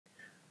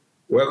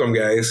Welcome,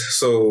 guys.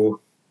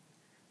 So,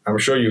 I'm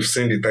sure you've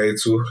seen the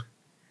title.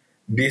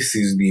 This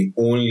is the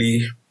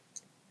only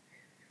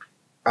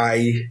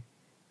eye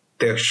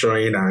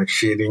texturing and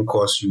shading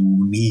course you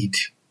will need.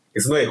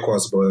 It's not a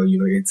course, but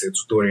it's a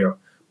tutorial.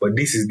 But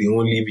this is the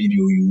only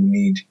video you will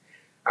need.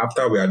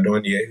 After we are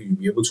done here, you'll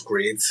be able to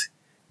create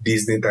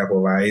Disney type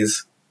of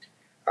eyes.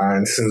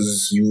 And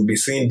since you'll be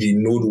seeing the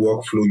node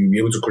workflow, you'll be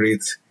able to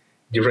create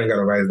different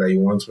kind of eyes that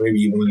you want,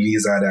 maybe even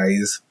lizard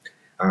eyes.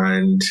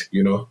 And,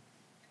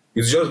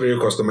 it's just very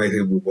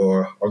customizable,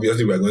 but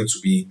obviously we are going to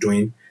be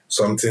doing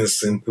something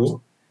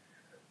simple.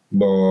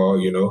 But,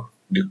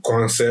 the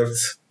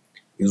concept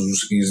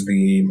is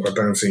the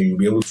important thing. You'll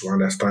be able to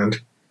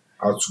understand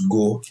how to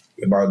go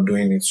about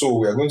doing it. So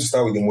we are going to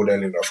start with the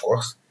modeling, of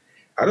course.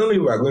 I don't know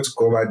if we are going to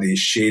cover the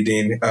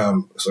shading,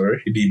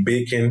 the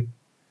baking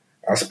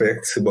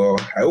aspect,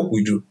 but I hope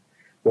we do.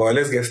 Well,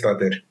 let's get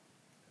started.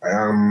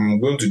 I'm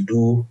going to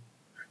do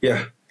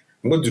the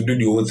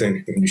whole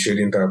thing in the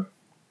shading tab.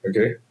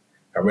 Okay.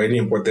 I've already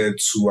imported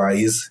 2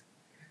 eyes.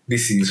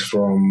 This is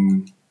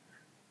from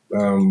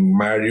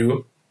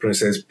Mario,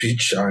 Princess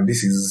Peach, and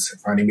this is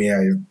anime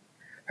eye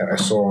that I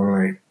saw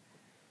online.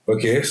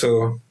 Okay,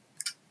 so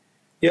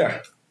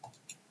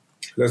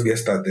let's get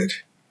started.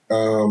 I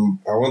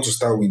want to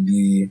start with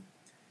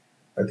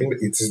I think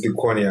it is the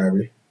cornea.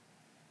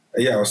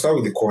 Yeah, I'll start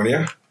with the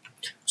cornea.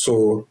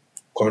 So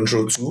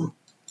Control 2,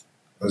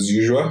 as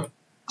usual,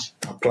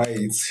 apply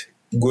it,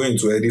 go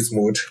into edit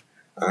mode,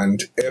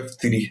 and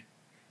F3.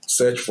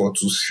 Search for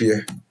to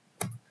sphere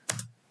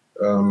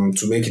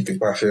to make it a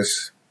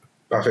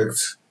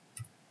perfect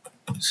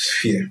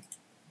sphere,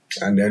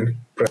 and then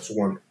press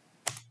 1.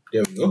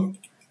 There we go.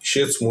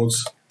 Shade smooth,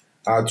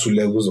 add 2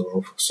 levels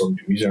of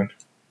subdivision,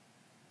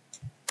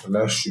 and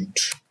that should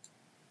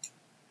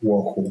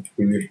work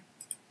hopefully.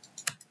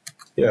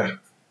 I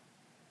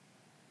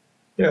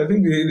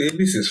think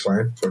this is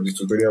fine for the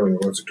tutorial we're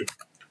about to do.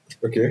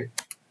 Okay,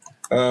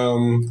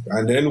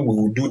 and then we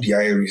will do the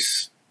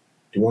iris,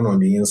 the one on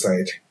the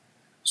inside.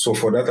 So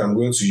for that, I'm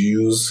going to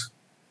use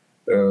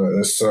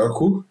a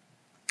circle.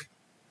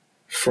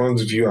 Front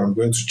view, I'm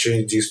going to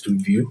change this to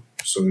view,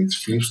 so it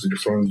flips to the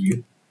front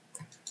view.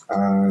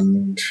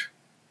 And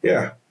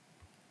I'm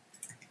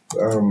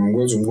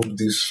going to move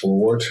this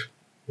forward.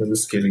 Let me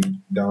scale it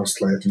down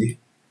slightly.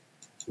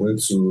 I'm going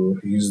to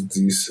use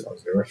this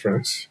as a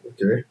reference.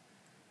 Okay.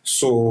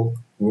 So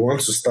we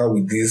want to start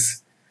with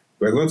this.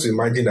 We're going to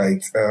imagine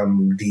that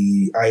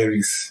the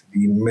iris,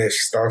 the mesh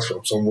starts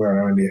from somewhere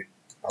around here.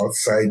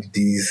 Outside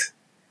this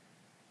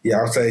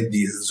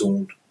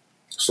zone.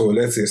 So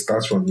let's say it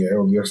starts from here,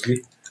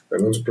 obviously. We're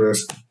going to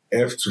press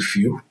F to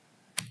fill,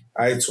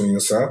 I to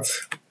insert.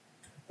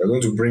 We're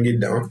going to bring it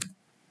down.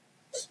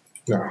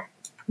 Now,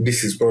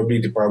 this is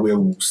probably the part where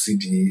we'll see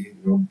the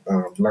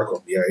black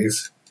of the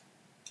eyes.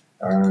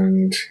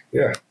 And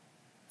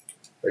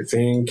I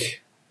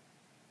think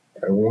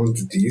I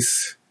want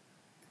this.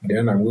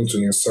 Then I'm going to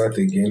insert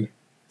again.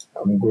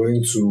 I'm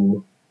going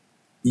to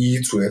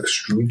E to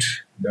extrude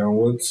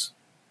downwards.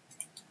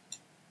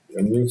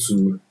 I'm going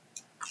to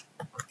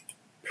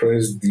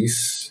press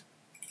this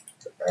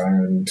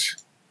and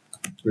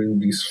bring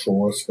this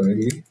forward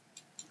slightly.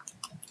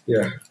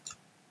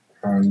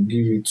 And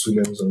give it 2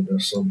 levels of the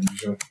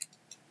subdivision.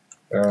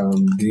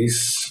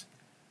 This,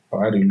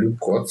 I'll add a loop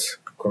cut.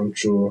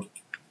 Control.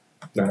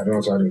 No, I don't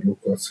want to add a loop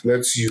cut.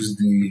 Let's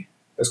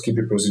keep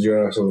it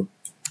procedural. So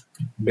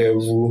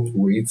bevel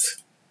weight.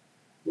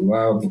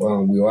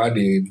 We'll add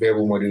a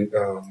bevel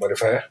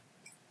modifier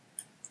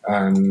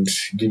and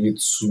give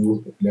it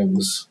 2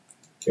 levels.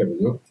 There we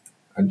go.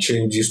 And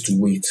change this to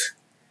weight.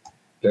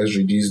 Let's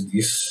reduce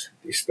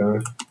this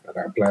down and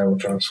apply our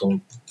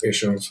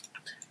transformations.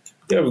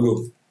 There we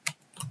go.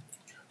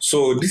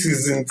 So this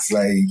isn't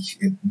like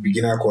a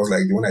beginner course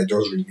like the one I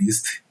just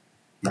released,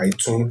 my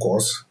Toon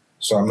course.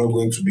 So I'm not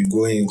going to be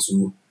going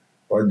into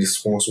all the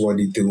small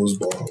details,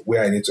 but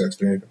where I need to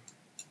explain,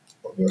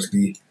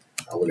 obviously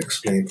I will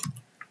explain.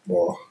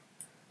 But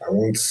I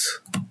won't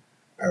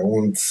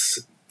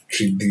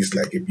treat this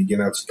like a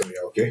beginner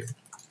tutorial, okay?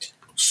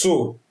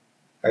 So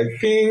I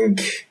think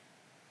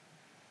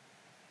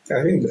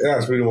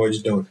that's pretty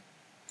much done.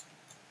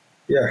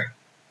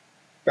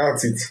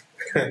 That's it.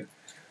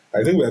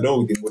 I think we are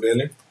done with the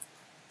modeling.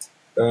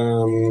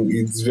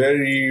 It's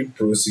very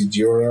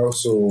procedural,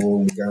 so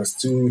we can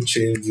still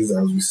change this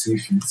as we see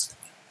fit.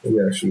 Maybe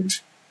I should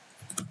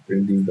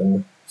bring this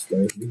down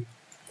slightly.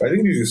 I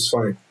think this is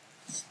fine.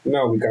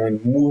 Now we can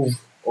move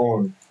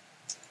on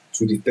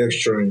to the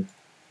texturing.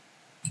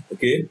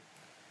 Okay,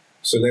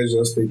 so let's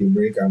just take a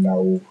break and I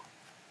will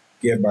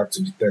get back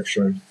to the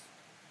texturing.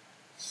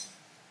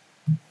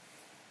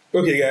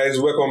 Okay guys,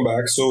 welcome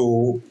back.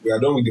 So we are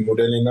done with the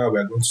modeling. Now we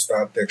are going to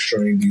start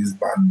texturing this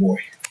bad boy.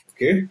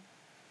 Okay,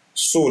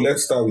 so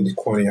let's start with the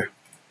cornea.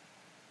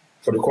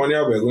 For the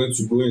cornea, we are going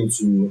to go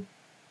into,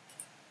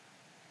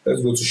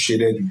 let's go to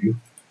shaded view,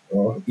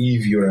 or E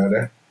view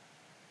rather,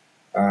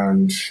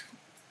 and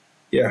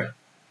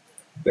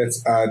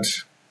let's add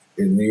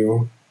a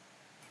new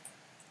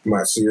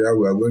material.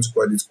 We are going to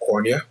call it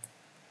cornea.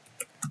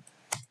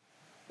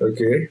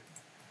 Okay.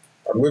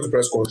 I'm going to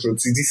press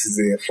Ctrl T. This is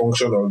a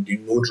function of the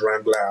Node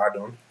Wrangler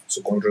add-on.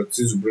 So Ctrl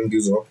T to bring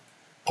this up.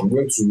 I'm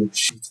going to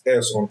Shift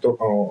S on top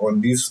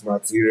on this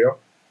material,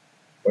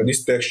 on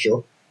this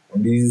texture,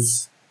 on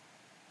this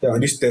on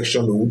this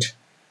texture node,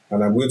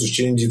 and I'm going to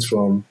change it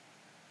from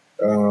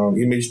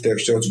image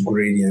texture to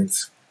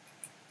gradient.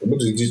 I'm going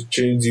to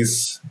change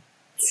this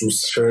to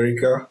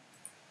spherical,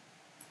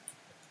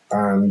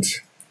 and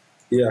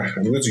yeah,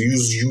 I'm going to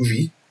use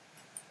UV.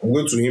 I'm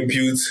going to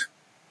input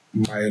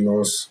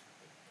minus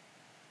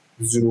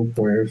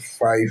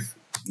 0.5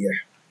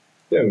 here.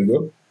 There we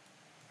go.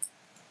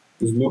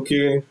 It's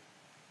looking,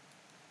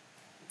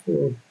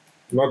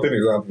 nothing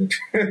is happening,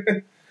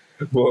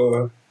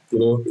 but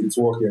it's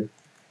working.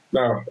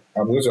 Now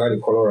I'm going to add a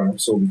color ramp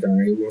so we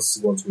can even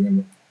see what's going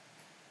on.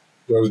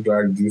 Just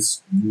drag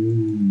this.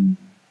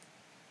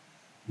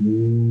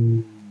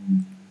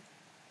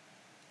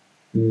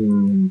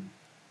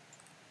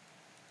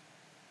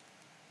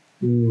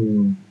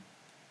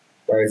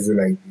 Why is it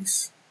like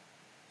this?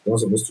 It's not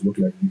supposed to look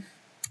like this.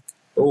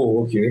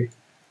 Oh, okay.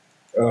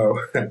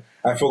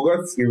 I forgot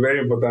a very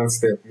important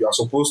step. We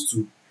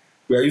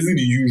are using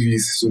the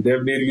UVs, so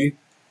definitely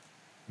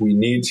we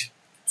need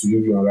to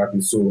UV unwrap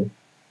it. So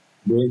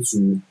I'm going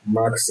to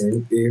mark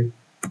send a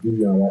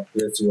UV unwrap.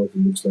 Let's see what it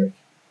looks like.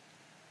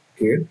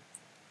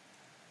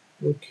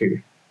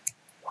 Okay.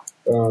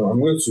 I'm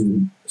going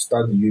to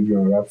start the UV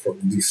unwrap from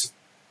this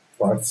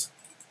part.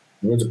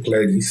 I'm going to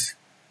clear this,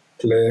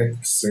 clear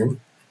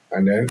sim,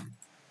 and then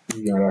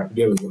UV unwrap.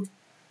 There we go.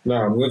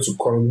 Now I'm going to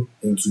come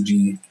into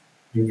the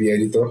UV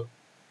editor.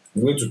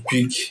 I'm going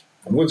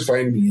to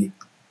find the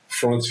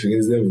front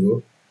face. There we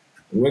go.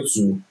 I'm going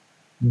to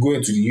go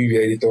into the UV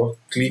editor,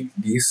 click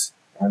this,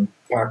 and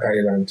Park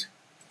Island.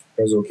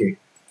 That's okay.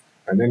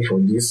 And then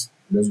from this,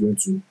 I'm just going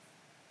to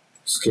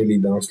scale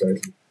it down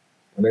slightly.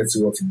 And let's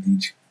see what it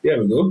did. There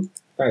we go.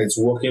 Now it's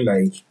working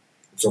like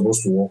it's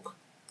supposed to work.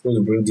 I'm going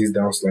to bring this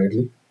down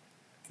slightly.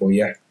 But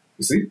yeah,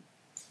 you see?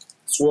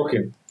 It's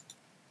working.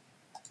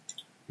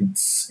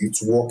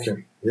 It's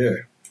working.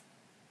 Yeah.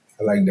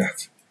 I like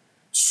that.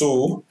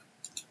 So,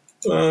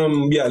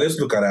 yeah, let's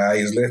look at our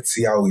eyes. Let's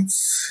see how it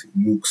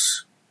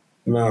looks.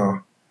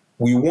 Now,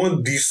 we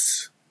want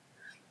this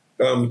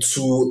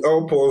to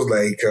help us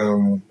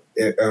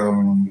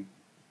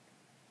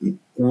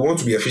we want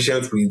to be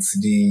efficient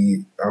with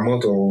the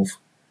amount of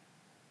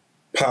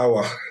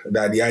power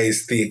that the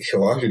eyes take,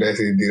 or how should I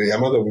say, the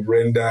amount of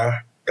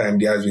render time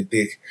the eyes will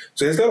take.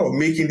 So instead of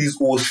making this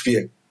whole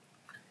sphere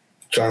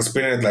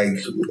transparent like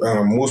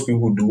most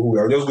people do, we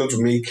are just going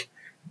to make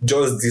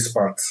just this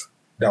part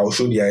that will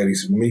show the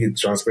iris. We make it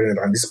transparent,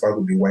 and this part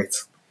will be white.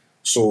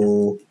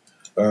 So,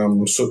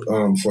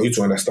 for you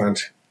to understand,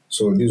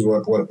 so this is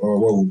what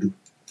we'll do.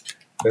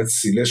 Let's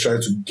see. Let's try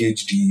to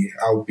gauge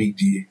how big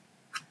the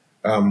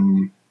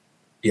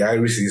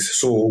iris is.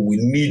 So we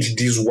need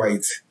this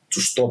white to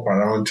stop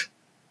around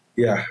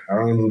here.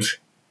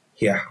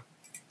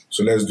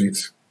 So let's do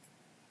it.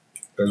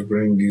 Let's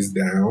bring this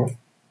down.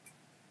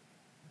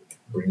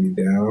 Bring it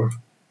down.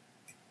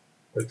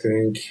 I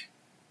think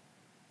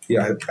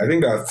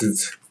that's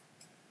it.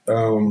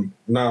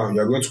 Now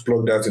you're going to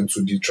plug that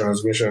into the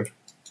transmission.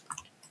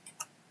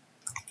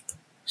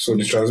 So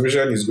the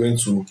transmission is going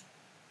to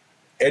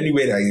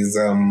anywhere that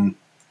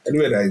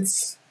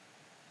it's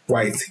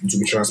white, it will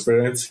be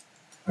transparent,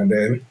 and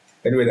then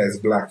anywhere that is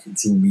black, it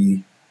will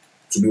be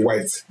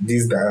white.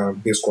 This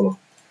base color.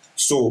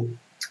 So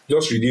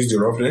just reduce the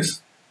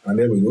roughness, and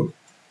there we go.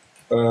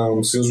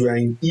 Since we are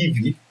in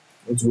EV,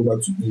 let's go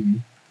back to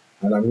EV,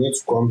 and I'm going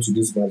to come to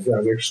this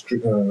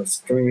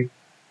screen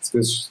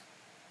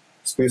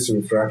space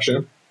refraction.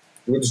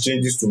 I'm going to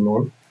change this to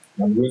none.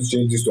 I'm going to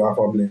change this to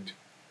alpha blend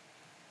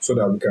so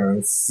that we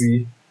can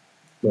see.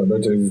 No,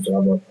 don't change this to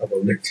alpha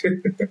blend.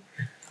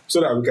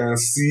 So that we can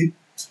see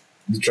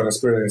the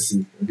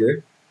transparency.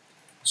 Okay.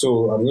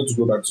 So I'm going to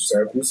go back to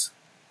circles,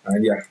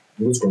 and yeah,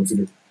 I'm going to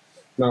continue.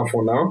 Now,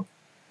 for now,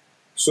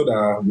 so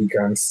that we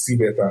can see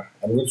better,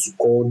 I'm going to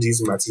call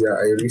this material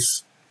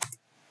iris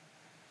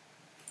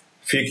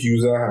fake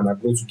user, and I'm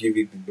going to give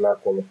it the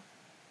black color,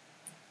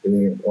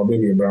 or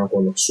maybe a brown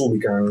color, so we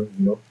can,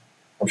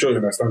 I'm sure you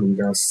understand, we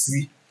can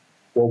see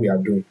what we are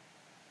doing.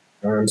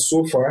 And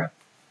so far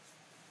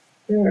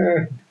I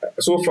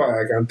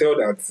can tell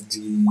that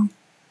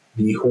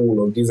the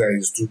hole of this eye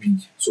is too big,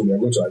 so we are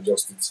going to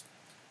adjust it.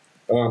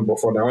 But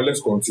for now,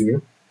 let's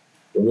continue.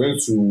 We're going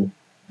to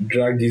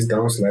drag this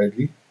down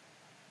slightly.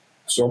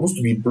 It's supposed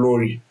to be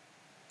blurry,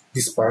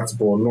 this part,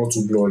 but not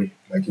too blurry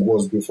like it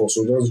was before.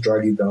 So just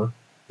drag it down.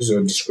 This is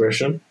your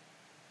discretion.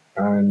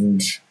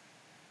 And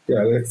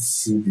yeah, let's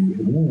see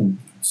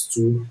it's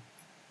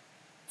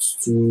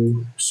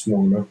too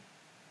small now.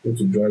 Going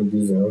to drag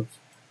this out.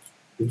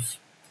 Oops.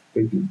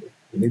 We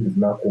need the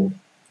black one.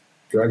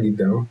 Drag it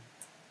down.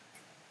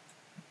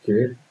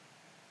 Okay.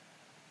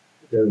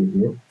 There we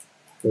go.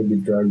 Maybe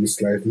drag it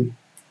slightly.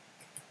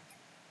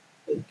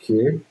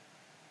 Okay.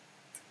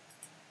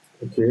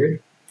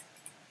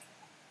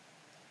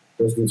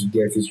 Just need to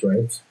get it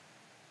right.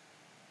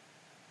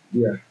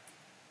 Yeah.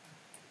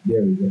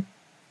 There we go.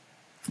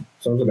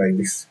 Something like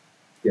this.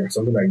 Yeah,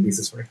 something like this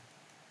is fine.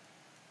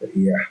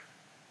 Yeah,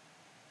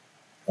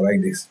 I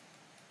like this.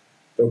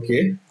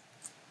 Okay.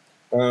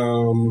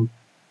 Um,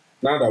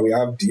 Now that we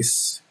have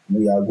this,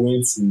 we are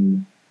going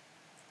to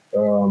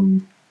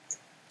um,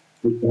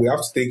 we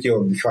have to take care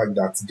of the fact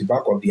that the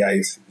back of the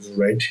eyes is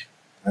red,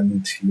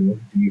 and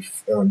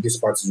this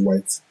part is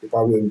white. The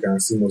part where we can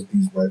see mostly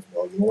is white,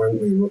 but when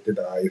we rotate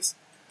the eyes,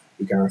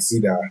 we can see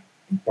that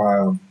the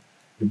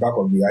back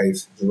of the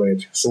eyes is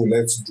red. So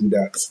let's do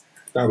that.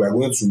 Now we are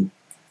going to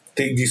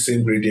take this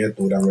same gradient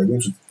node and we're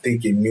going to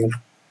take a new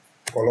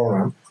color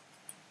ramp.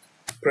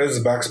 Press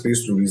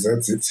backspace to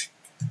reset it.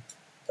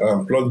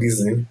 Plug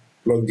this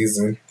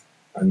in,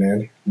 and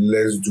then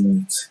let's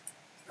do it.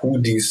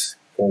 Pull this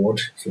forward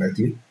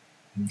slightly.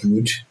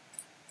 Good.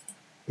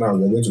 Now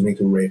we're going to make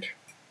it red.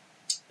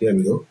 There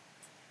we go.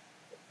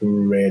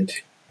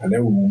 Red. And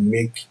then we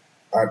will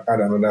add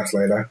another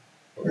slider.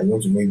 I'm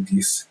going to make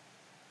this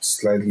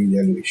slightly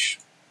yellowish.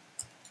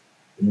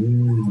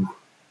 Ooh,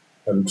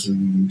 that looks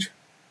really good.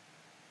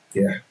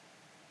 Yeah.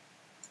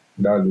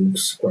 That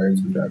looks quite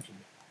good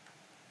actually.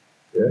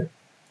 Yeah.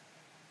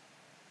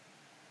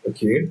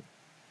 Okay.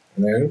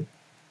 And then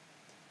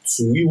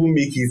to even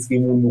make it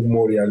even look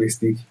more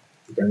realistic,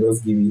 you can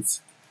just give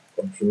it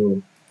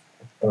control,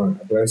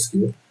 apply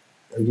scale,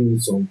 and give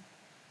it some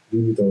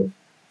little bit of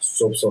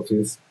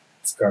subsurface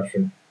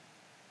scattering.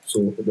 So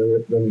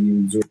let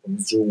me give it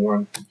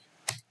 0.01.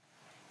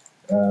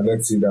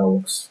 Let's see if that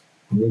works.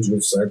 I'm going to go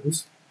to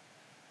cycles.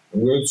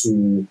 I'm going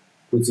to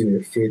put in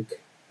a fake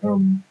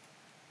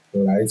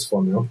light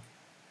for now,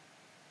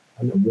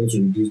 and I'm going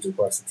to reduce the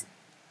opacity.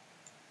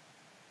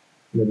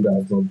 Maybe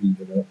that's not big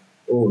enough.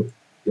 Oh,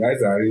 the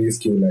eyes are really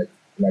scaled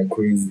like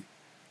crazy.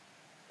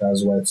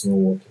 That's why it's not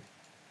working.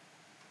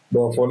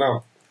 But for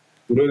now,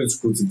 we don't need to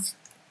put it.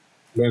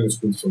 We don't need to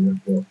put it for now.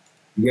 But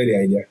you get the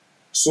idea.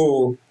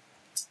 So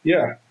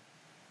yeah,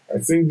 I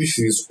think this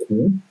is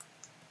cool.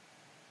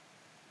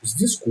 Is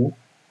this cool?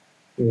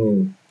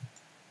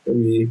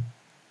 Maybe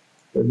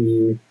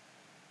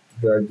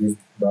drag this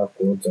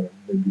backwards and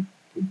maybe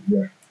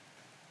yeah. It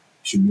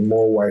should be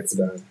more white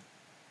than, and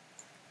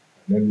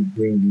then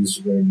bring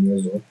these red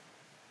layers up.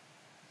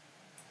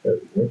 There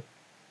we go.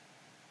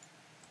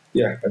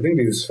 Yeah, I think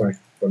this is fine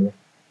for now.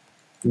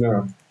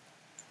 Now,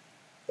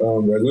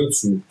 we're going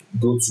to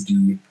go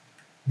to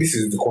this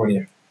is the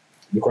cornea.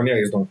 The cornea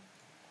is done.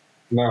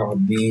 Now,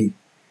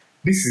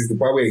 this is the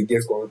part where it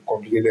gets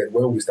complicated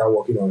when we start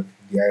working on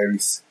the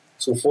iris.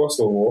 So first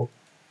of all,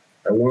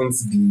 I want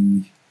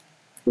the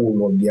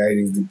hole of the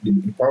iris,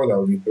 the part that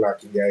will be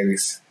black in the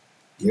iris.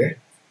 Yeah,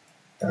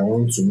 I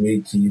want to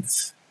make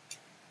it.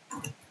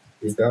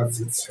 Is that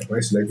it? Am I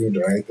selecting the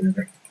right thing?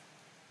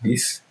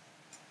 This.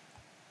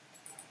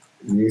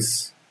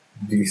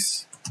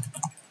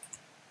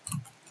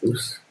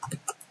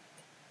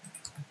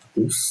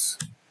 Oops.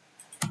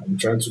 I'm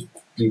trying to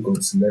click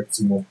on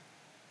select more.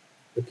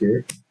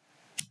 Okay,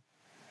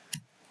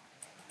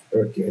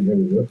 there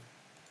we go.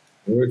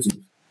 I'm going to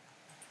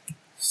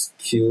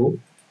scale,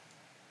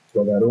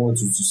 but I don't want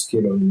it to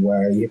scale on the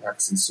Y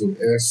axis. So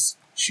S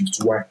shift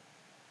Y.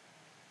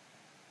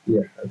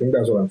 Yeah, I think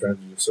that's what I'm trying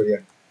to do. So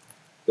yeah,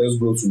 let's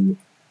go to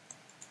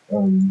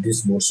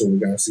this mode so we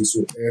can see.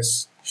 So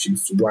S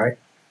shift Y.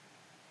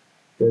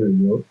 There we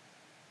go.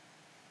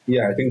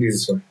 Yeah, I think this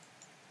is fine.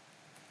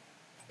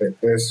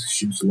 S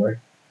shift Y.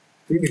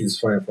 I think this is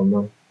fine for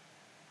now.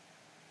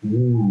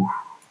 Ooh,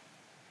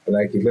 I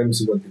like it. Let me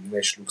see what the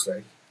mesh looks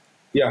like.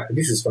 Yeah,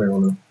 this is fine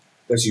for now.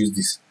 Let's use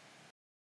this.